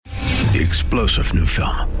The explosive new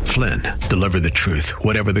film, Flynn, deliver the truth,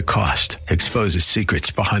 whatever the cost. Exposes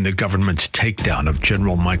secrets behind the government's takedown of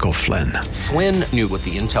General Michael Flynn. Flynn knew what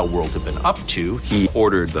the intel world had been up to. He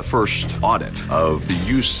ordered the first audit of the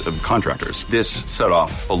use of contractors. This set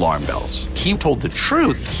off alarm bells. He told the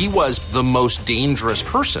truth. He was the most dangerous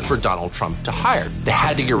person for Donald Trump to hire. They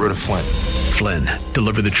had to get rid of Flynn. Flynn,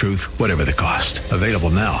 deliver the truth, whatever the cost. Available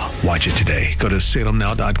now. Watch it today. Go to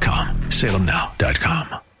salemnow.com.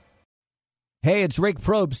 salemnow.com. Hey, it's Rick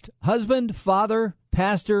Probst, husband, father,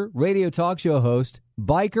 pastor, radio talk show host,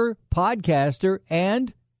 biker, podcaster,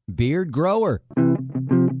 and beard grower.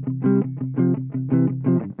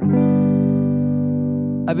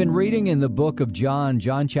 I've been reading in the book of John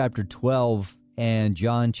chapter 12 and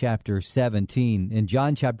John chapter 17. In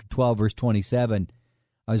John chapter 12, verse 27,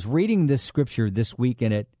 I was reading this scripture this week,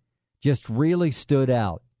 and it just really stood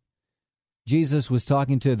out. Jesus was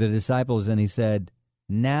talking to the disciples, and he said,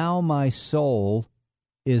 "Now my soul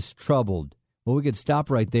is troubled." Well, we could stop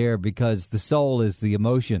right there because the soul is the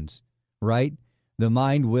emotions, right? The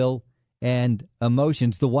mind, will, and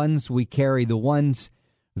emotions, the ones we carry, the ones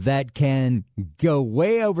that can go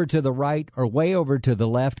way over to the right or way over to the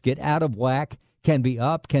left, get out of whack, can be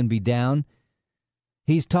up, can be down.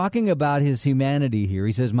 He's talking about his humanity here.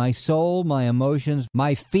 He says, my soul, my emotions,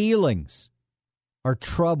 my feelings are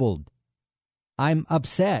troubled. I'm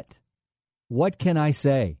upset. What can I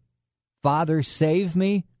say? Father, save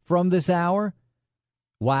me from this hour?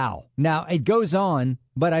 Wow. Now, it goes on,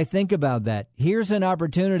 but I think about that. Here's an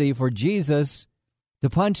opportunity for Jesus to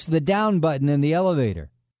punch the down button in the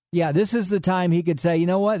elevator. Yeah, this is the time he could say, you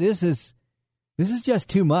know what, this is just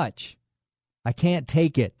too much. I can't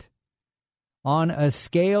take it. On a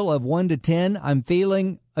scale of 1 to 10, I'm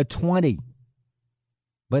feeling a 20.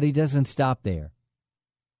 But he doesn't stop there.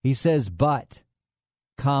 He says, but,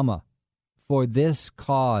 comma, for this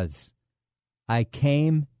cause I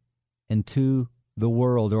came into the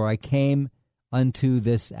world, or I came unto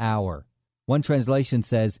this hour. One translation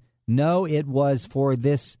says, no, it was for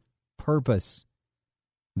this purpose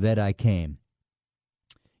that I came.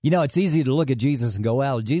 You know, it's easy to look at Jesus and go,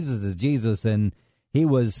 well, Jesus is Jesus, and he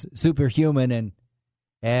was superhuman,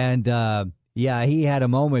 and yeah, he had a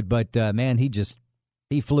moment, but man,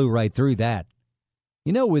 he flew right through that.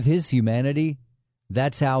 You know, with his humanity,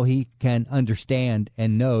 that's how he can understand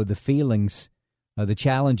and know the feelings, the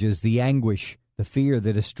challenges, the anguish, the fear,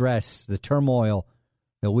 the distress, the turmoil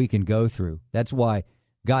that we can go through. That's why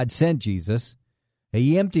God sent Jesus.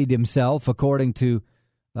 He emptied himself, according to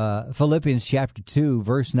Philippians chapter 2,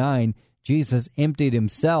 verse 9. Jesus emptied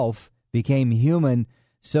himself, became human,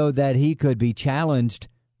 so that he could be challenged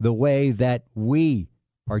the way that we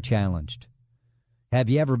are challenged. Have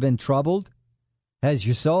you ever been troubled? Has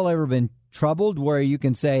your soul ever been troubled where you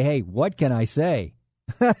can say, hey, what can I say?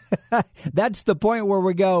 That's the point where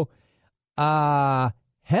we go,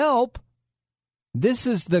 help. This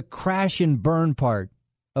is the crash and burn part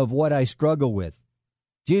of what I struggle with.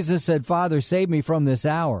 Jesus said, Father, save me from this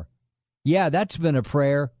hour. Yeah, that's been a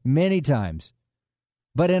prayer many times.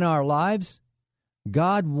 But in our lives,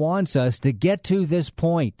 God wants us to get to this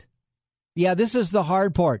point. Yeah, this is the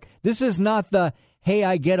hard part. This is not the, hey,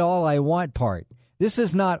 I get all I want part. This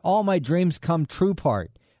is not all my dreams come true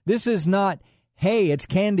part. This is not, hey, it's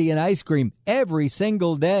candy and ice cream every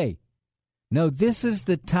single day. No, this is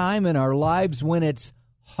the time in our lives when it's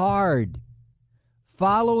hard.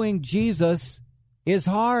 Following Jesus is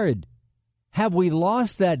hard. Have we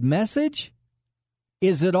lost that message?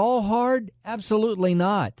 Is it all hard? Absolutely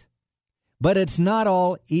not. But it's not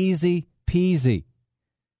all easy peasy.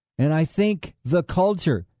 And I think the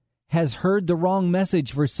culture has heard the wrong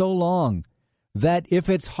message for so long that if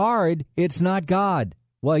it's hard, it's not God.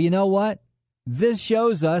 Well, you know what? This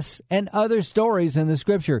shows us, and other stories in the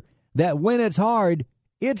scripture, that when it's hard,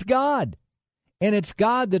 it's God. And it's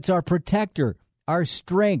God that's our protector, our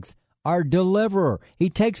strength, our deliverer. He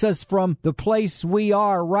takes us from the place we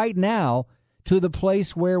are right now to the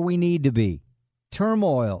place where we need to be.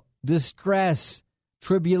 Turmoil, distress,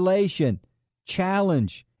 tribulation,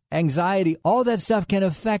 challenge, anxiety, all that stuff can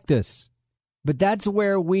affect us. But that's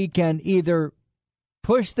where we can either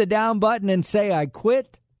push the down button and say, I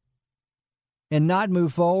quit, and not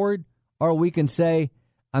move forward, or we can say,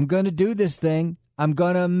 I'm going to do this thing. I'm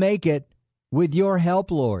going to make it with your help,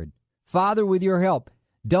 Lord. Father, with your help.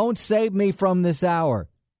 Don't save me from this hour,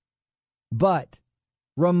 but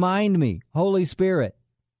remind me, Holy Spirit,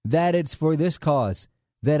 that it's for this cause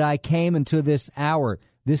that I came into this hour,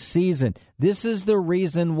 this season. This is the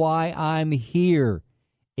reason why I'm here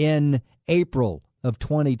in April of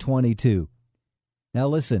 2022. Now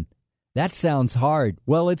listen, that sounds hard.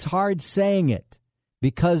 Well, it's hard saying it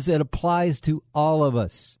because it applies to all of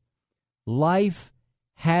us. Life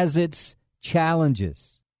has its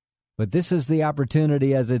challenges, but this is the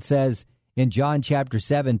opportunity, as it says in John chapter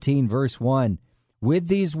 17, verse 1. With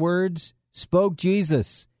these words spoke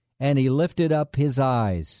Jesus, and he lifted up his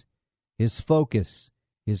eyes, his focus,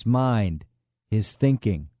 his mind, his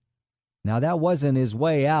thinking. Now, that wasn't his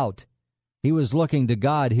way out. He was looking to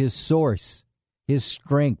God, his source, his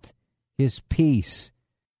strength, his peace,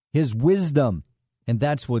 his wisdom, and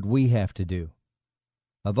that's what we have to do.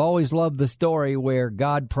 I've always loved the story where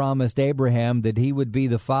God promised Abraham that he would be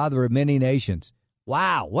the father of many nations.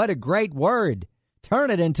 Wow, what a great word.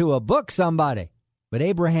 Turn it into a book, somebody. But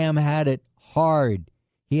Abraham had it hard.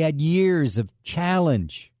 He had years of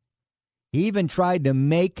challenge. He even tried to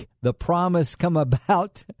make the promise come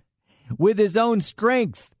about with his own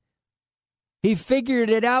strength. He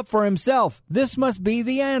figured it out for himself. This must be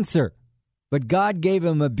the answer. But God gave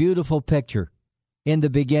him a beautiful picture in the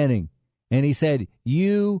beginning. And he said,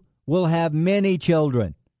 you will have many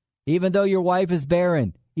children. Even though your wife is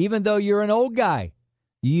barren, even though you're an old guy,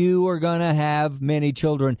 you are going to have many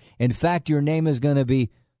children. In fact, your name is going to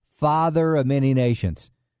be Father of Many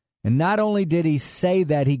Nations. And not only did he say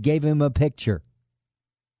that, he gave him a picture.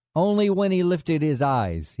 Only when he lifted his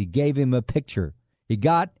eyes, he gave him a picture. He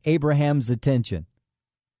got Abraham's attention.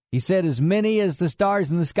 He said, as many as the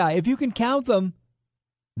stars in the sky. If you can count them,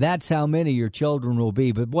 that's how many your children will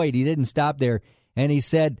be. But wait, he didn't stop there. And he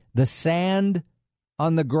said, the sand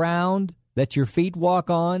on the ground that your feet walk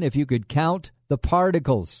on, if you could count the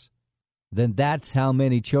particles, then that's how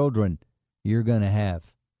many children you're going to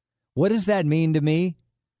have. What does that mean to me?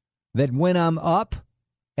 That when I'm up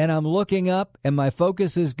and I'm looking up and my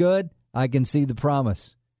focus is good, I can see the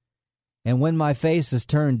promise. And when my face is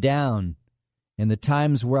turned down and the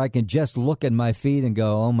times where I can just look at my feet and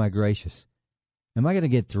go, oh my gracious, am I going to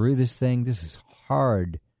get through this thing? This is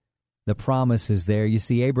hard. The promise is there. You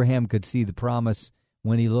see, Abraham could see the promise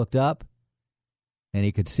when he looked up, and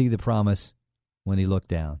he could see the promise when he looked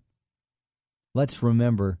down. Let's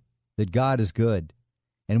remember that God is good.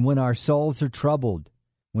 And when our souls are troubled,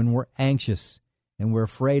 when we're anxious and we're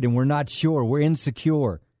afraid and we're not sure, we're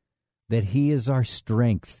insecure, that he is our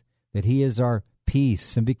strength, that he is our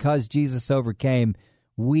peace. And because Jesus overcame,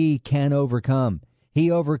 we can overcome. He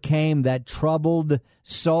overcame that troubled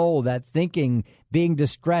soul, that thinking, being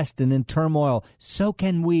distressed and in turmoil. So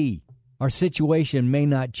can we. Our situation may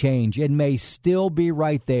not change. It may still be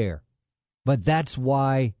right there. But that's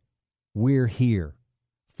why we're here.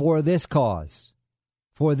 For this cause.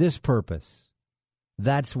 For this purpose.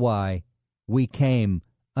 That's why we came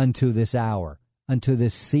unto this hour, unto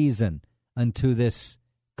this season, unto this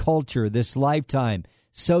culture, this lifetime,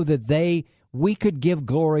 so that we could give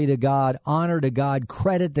glory to God, honor to God,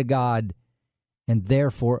 credit to God, and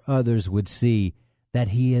therefore others would see that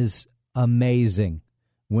he is amazing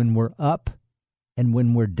when we're up and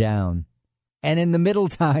when we're down. And in the middle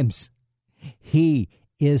times, he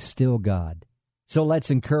is still God. So let's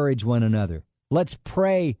encourage one another. Let's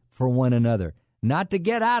pray for one another, not to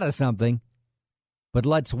get out of something, but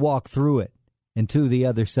let's walk through it and to the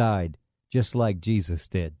other side, just like Jesus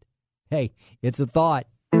did. Hey, it's a thought.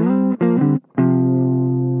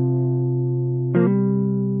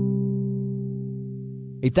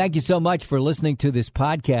 Hey, thank you so much for listening to this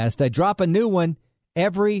podcast. I drop a new one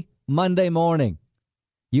every Monday morning.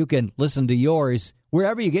 You can listen to yours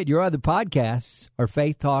wherever you get your other podcasts or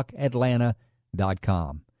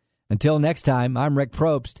faithtalkatlanta.com. Until next time, I'm Rick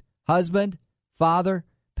Probst, husband, father,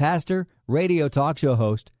 pastor, radio talk show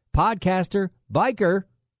host, podcaster, biker,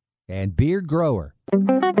 and beard grower.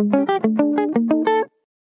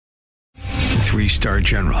 3-star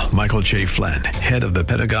General Michael J. Flynn, head of the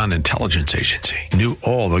Pentagon Intelligence Agency, knew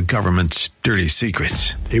all the government's dirty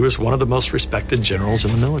secrets. He was one of the most respected generals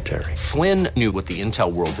in the military. Flynn knew what the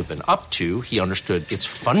intel world had been up to. He understood its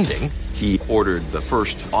funding. He ordered the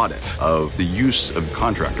first audit of the use of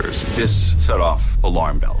contractors. This set off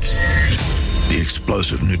alarm bells. The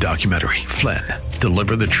explosive new documentary, Flynn,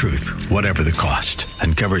 Deliver the Truth, Whatever the Cost,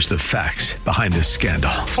 uncovers the facts behind this scandal.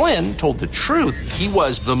 Flynn told the truth. He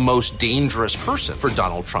was the most dangerous person for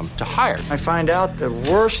Donald Trump to hire. I find out the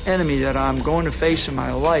worst enemy that I'm going to face in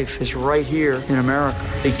my life is right here in America.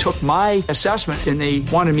 They took my assessment and they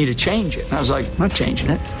wanted me to change it. And I was like, I'm not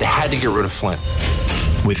changing it. They had to get rid of Flynn.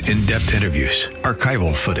 With in-depth interviews,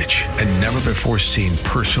 archival footage, and never-before-seen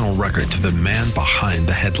personal records of the man behind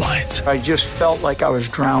the headlines. I just felt like I was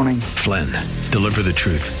drowning. Flynn, Deliver the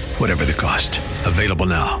Truth, Whatever the Cost. Available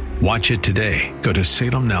now. Watch it today. Go to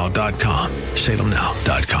salemnow.com.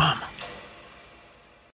 salemnow.com.